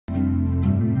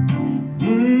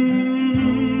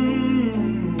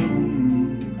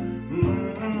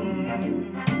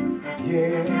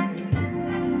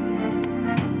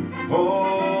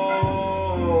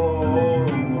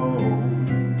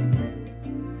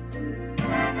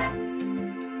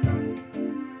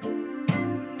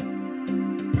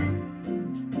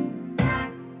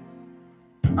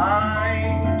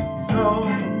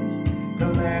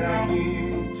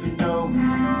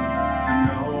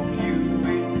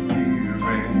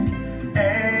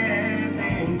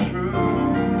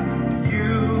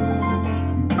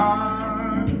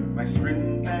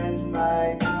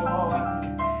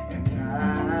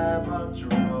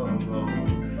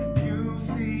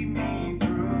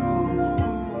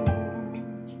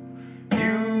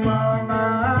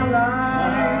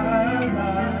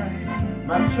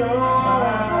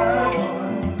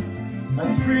my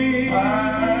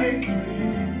strength.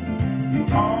 You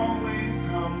always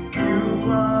come through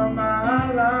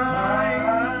my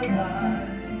life,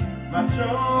 my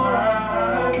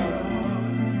joy,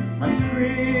 my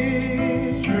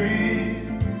strength.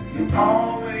 You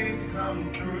always come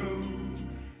through,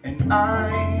 and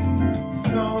I'm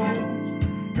so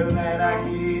glad I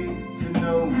get to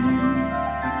know you,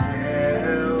 to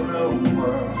tell the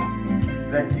world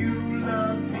that you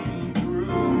love me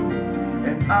through.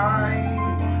 And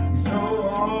I'm so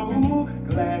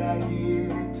glad I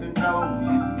get to know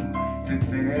you, to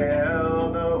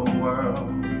tell the world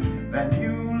that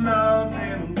you love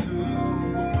them too.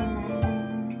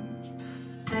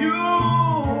 You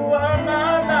are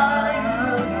my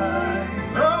life,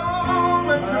 oh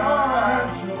my joy,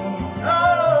 oh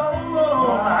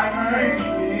my strength.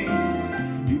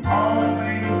 You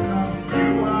always come through.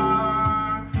 You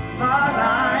are my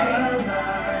life,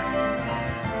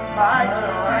 my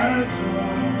joy,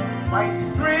 my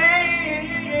strength,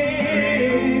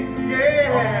 yeah.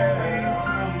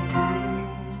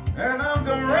 And I'm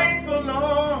grateful,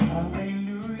 Lord,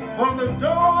 hallelujah, for the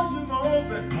doors you've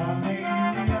opened,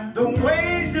 hallelujah, the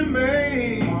ways you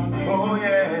made, oh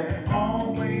yeah,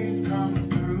 always come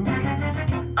through.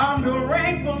 I'm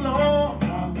grateful, Lord,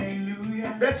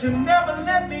 hallelujah, that you never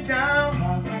let me down,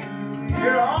 hallelujah,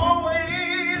 you're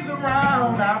always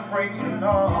around. I praise you,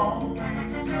 Lord.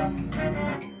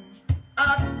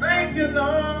 I thank you,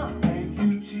 Lord. Thank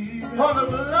you, Jesus. For the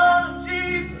blood of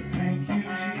Jesus. Thank you,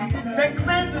 Jesus. That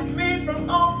cleanses me from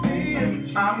all sin.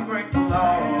 I'm grateful, Lord.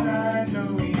 I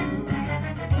know you.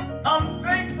 I'm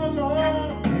thankful,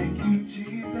 Lord. Thank you,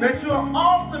 Jesus. That you're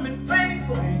awesome and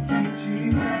faithful. Thank you,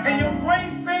 Jesus. And your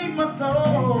grace saved my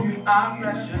soul. I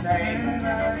bless your name. I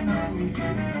know you.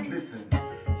 Listen.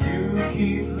 You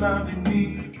keep loving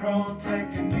me,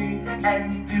 protecting me,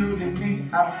 and building me.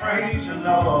 I praise you,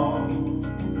 Lord.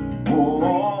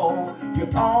 Oh, you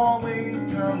always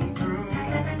come through.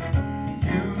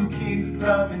 You keep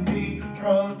loving me,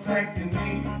 protecting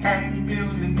me, and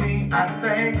building me. I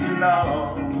thank you,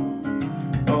 Lord.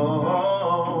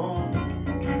 Oh,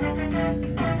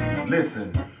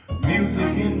 listen.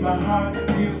 Music in my heart,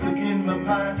 music in my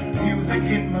mind, music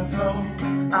in my soul.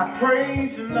 I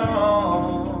praise you,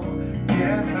 Lord.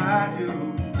 Yes, I do.